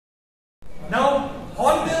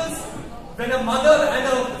a mother and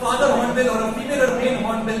a father hornbill, or a female or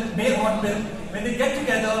male hornbill, when they get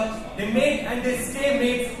together, they mate and they stay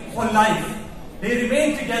mates for life. They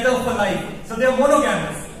remain together for life. So they are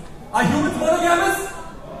monogamous. Are humans monogamous?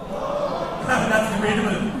 That's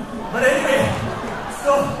debatable. But anyway,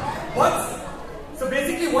 so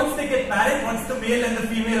basically once they get married, once the male and the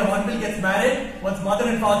female hornbill gets married, once mother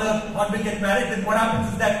and father hornbill get married, then what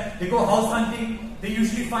happens is that they go house hunting. They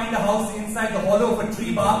usually find a house inside the hollow of a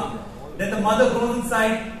tree bark. Then the mother goes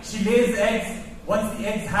inside, she lays eggs. Once the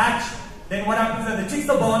eggs hatch, then what happens is the chicks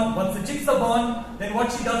are born. Once the chicks are born, then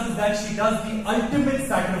what she does is that she does the ultimate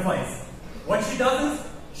sacrifice. What she does is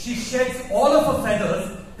she sheds all of her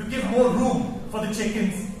feathers to give more room for the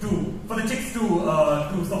chicks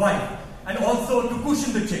to survive, and also to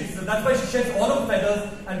cushion the chicks. So that's why she sheds all of her feathers,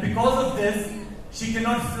 and because of this, she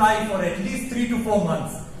cannot fly for at least 3 to 4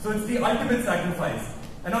 months. So it's the ultimate sacrifice.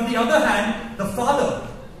 And on the other hand, the father,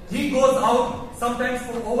 he goes out sometimes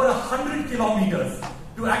for over 100 kilometers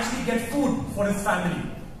to actually get food for his family.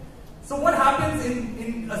 So what happens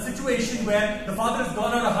in a situation where the father has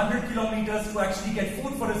gone out 100 kilometers to actually get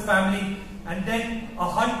food for his family, and then a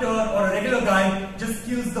hunter or a regular guy just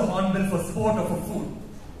kills the hornbill for sport or for food?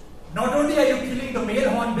 Not only are you killing the male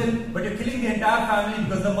hornbill, but you're killing the entire family,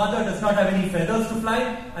 because the mother does not have any feathers to fly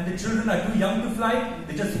and the children are too young to fly.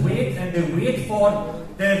 They just wait and they wait for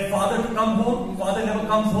their father to come home. Father never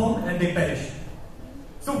comes home and they perish.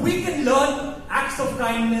 So we can learn acts of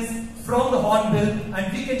kindness from the hornbill,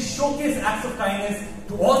 and we can showcase acts of kindness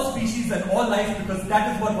to all species and all life, because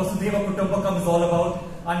that is what Vasudhaiva Kutumbakam is all about.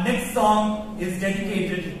 Our next song is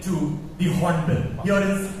dedicated to the hornbill. Here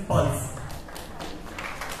is Pulse.